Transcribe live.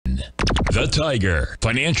The Tiger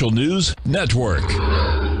Financial News Network.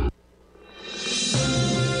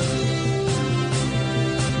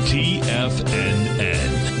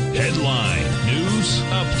 TFNN. Headline News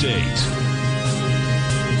Update.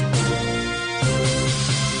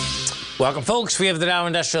 Welcome, folks. We have the Dow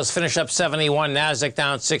Industrials finish up 71, Nasdaq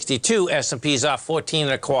down 62, S&P's off 14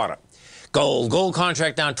 1/4. Gold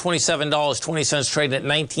contract down $27.20, trading at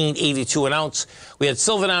 $19.82 an ounce. We had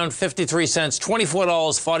silver down 53 cents,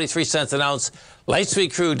 $24.43 an ounce. Light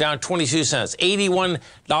sweet crude down 22 cents,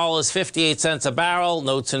 $81.58 a barrel.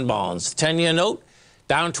 Notes and bonds. 10-year note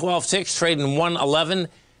down 12 ticks, trading 111.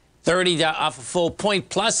 30 off a full point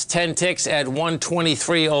plus 10 ticks at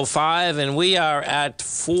 123.05, and we are at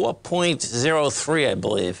 4.03, I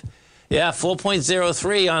believe. Yeah,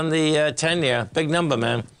 4.03 on the 10-year. Big number,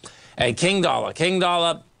 man. Hey, King Dollar. King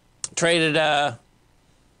Dollar traded,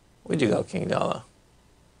 where'd you go, King Dollar?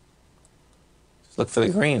 Just look for the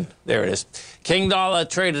green. There it is. King Dollar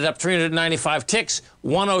traded up 395 ticks,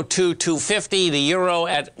 102.250. The euro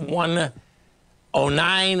at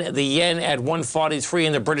 109, the yen at 143,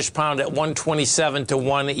 and the British pound at 127 to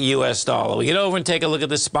 1 U.S. dollar. We get over and take a look at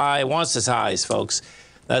the SPY. It wants its highs, folks.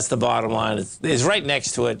 That's the bottom line. It's right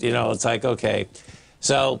next to it. You know, it's like, okay.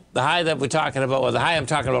 So the high that we're talking about, or the high I'm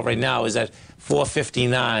talking about right now, is at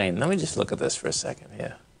 459. Let me just look at this for a second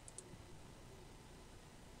here.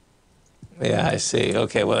 Yeah, I see.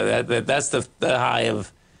 Okay, well, that's the high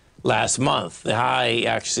of last month. The high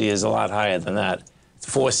actually is a lot higher than that. It's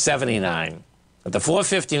 479. But the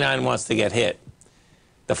 459 wants to get hit.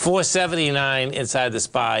 The 479 inside the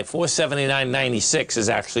SPY, 479.96 is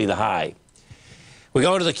actually the high. We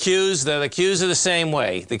go to the Qs. The Qs are the same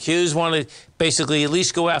way. The Qs want to basically at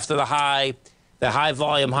least go after the high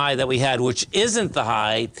volume high that we had, which isn't the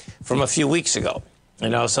high from a few weeks ago. You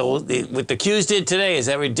know, so what the Qs did today is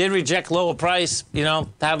that we did reject lower price, you know,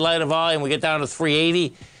 had lighter volume. We get down to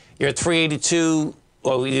 380. You're at 382.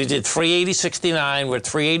 Well, you did 380.69. We're at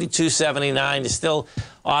 382.79. You're still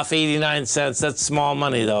off 89 cents. That's small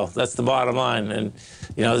money, though. That's the bottom line. And,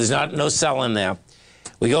 you know, there's no selling there.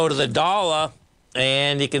 We go to the dollar,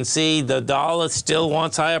 and you can see the dollar still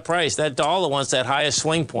wants higher price. That dollar wants that higher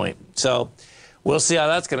swing point. So we'll see how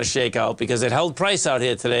that's going to shake out, because it held price out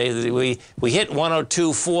here today. We hit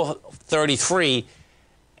 102.433,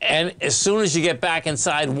 and as soon as you get back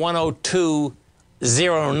inside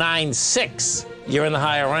 102.096, you're in the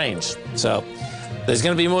higher range. So there's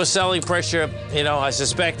going to be more selling pressure, you know, I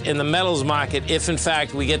suspect, in the metals market if, in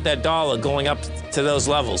fact, we get that dollar going up to those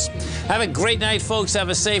levels. Have a great night, folks. Have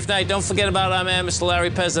a safe night. Don't forget about our man, Mr. Larry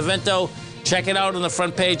Pesavento. Check it out on the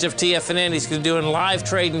front page of TFNN. He's going to do it in live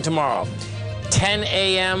trading tomorrow, 10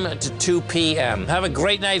 a.m. to 2 p.m. Have a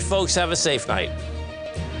great night, folks. Have a safe night.